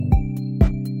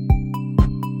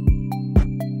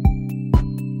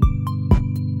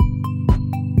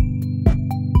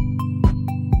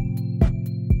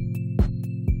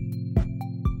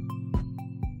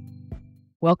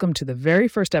Welcome to the very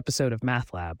first episode of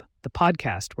Math Lab, the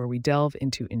podcast where we delve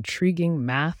into intriguing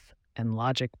math and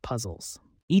logic puzzles.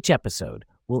 Each episode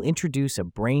will introduce a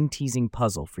brain-teasing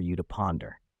puzzle for you to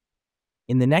ponder.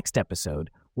 In the next episode,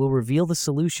 we'll reveal the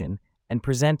solution and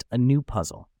present a new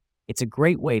puzzle. It's a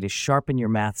great way to sharpen your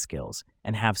math skills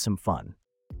and have some fun.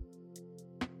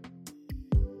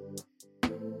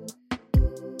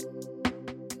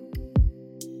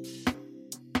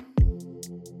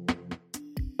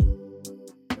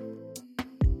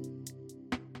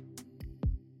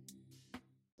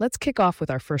 Let's kick off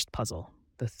with our first puzzle,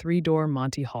 the three-door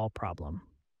Monty Hall problem.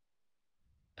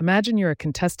 Imagine you're a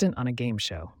contestant on a game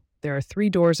show. There are three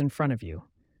doors in front of you.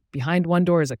 Behind one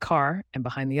door is a car, and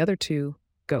behind the other two,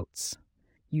 goats.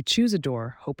 You choose a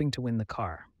door, hoping to win the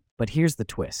car. But here's the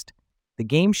twist. The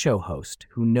game show host,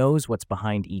 who knows what's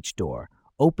behind each door,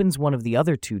 opens one of the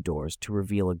other two doors to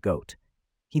reveal a goat.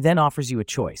 He then offers you a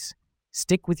choice.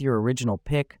 Stick with your original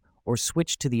pick or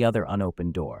switch to the other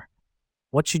unopened door.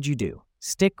 What should you do?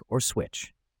 Stick or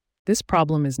switch? This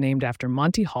problem is named after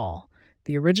Monty Hall,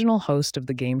 the original host of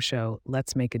the game show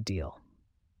Let's Make a Deal.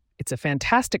 It's a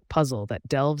fantastic puzzle that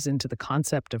delves into the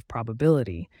concept of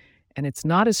probability, and it's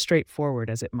not as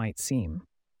straightforward as it might seem.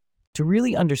 To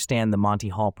really understand the Monty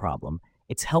Hall problem,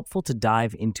 it's helpful to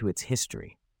dive into its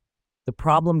history. The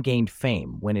problem gained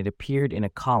fame when it appeared in a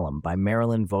column by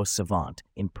Marilyn Vos Savant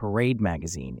in Parade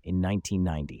magazine in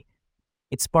 1990.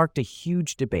 It sparked a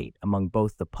huge debate among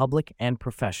both the public and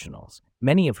professionals,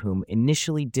 many of whom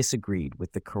initially disagreed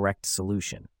with the correct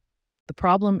solution. The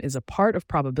problem is a part of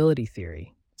probability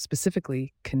theory,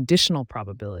 specifically conditional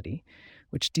probability,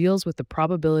 which deals with the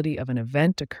probability of an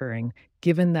event occurring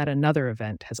given that another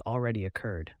event has already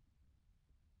occurred.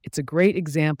 It's a great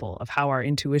example of how our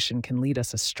intuition can lead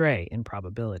us astray in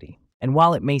probability. And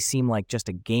while it may seem like just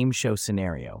a game show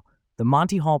scenario, the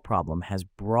Monty Hall problem has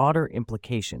broader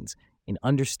implications in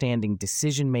understanding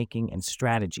decision-making and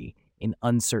strategy in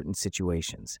uncertain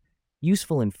situations,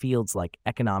 useful in fields like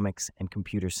economics and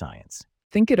computer science.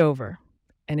 Think it over,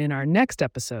 and in our next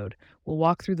episode, we'll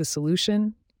walk through the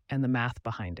solution and the math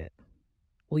behind it.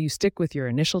 Will you stick with your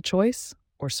initial choice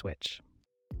or switch?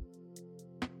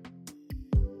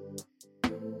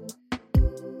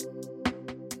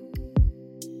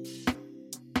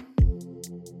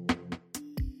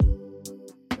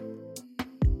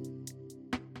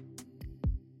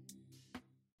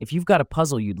 If you've got a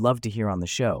puzzle you'd love to hear on the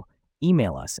show,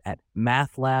 email us at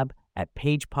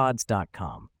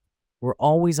mathlab@pagepods.com. We're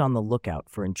always on the lookout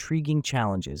for intriguing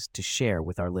challenges to share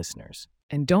with our listeners.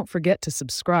 And don't forget to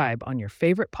subscribe on your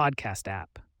favorite podcast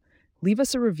app. Leave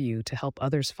us a review to help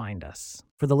others find us.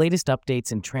 For the latest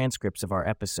updates and transcripts of our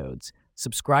episodes,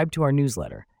 subscribe to our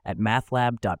newsletter at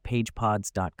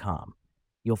mathlab.pagepods.com.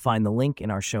 You'll find the link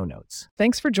in our show notes.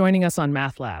 Thanks for joining us on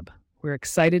Math Lab. We're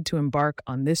excited to embark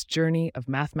on this journey of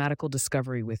mathematical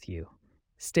discovery with you.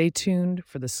 Stay tuned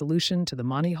for the solution to the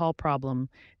Monty Hall problem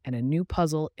and a new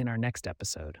puzzle in our next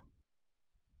episode.